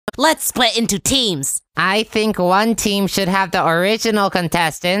Let's split into teams. I think one team should have the original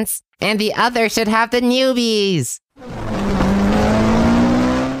contestants, and the other should have the newbies.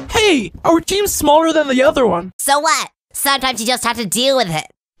 Hey, our team's smaller than the other one. So what? Sometimes you just have to deal with it.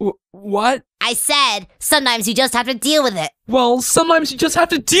 What? I said, sometimes you just have to deal with it. Well, sometimes you just have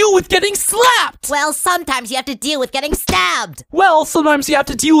to deal with getting slapped! Well, sometimes you have to deal with getting stabbed. Well, sometimes you have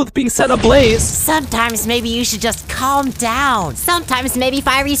to deal with being set ablaze. Sometimes maybe you should just calm down. Sometimes maybe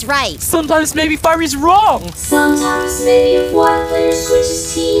Firey's right. Sometimes maybe Firey's wrong. Sometimes maybe if one player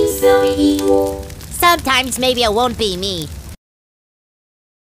switches teams, they'll be equal. Sometimes maybe it won't be me.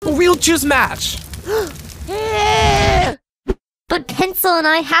 We'll choose match. But Pencil and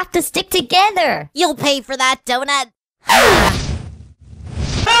I have to stick together. You'll pay for that donut.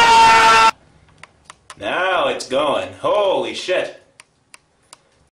 Now it's going. Holy shit.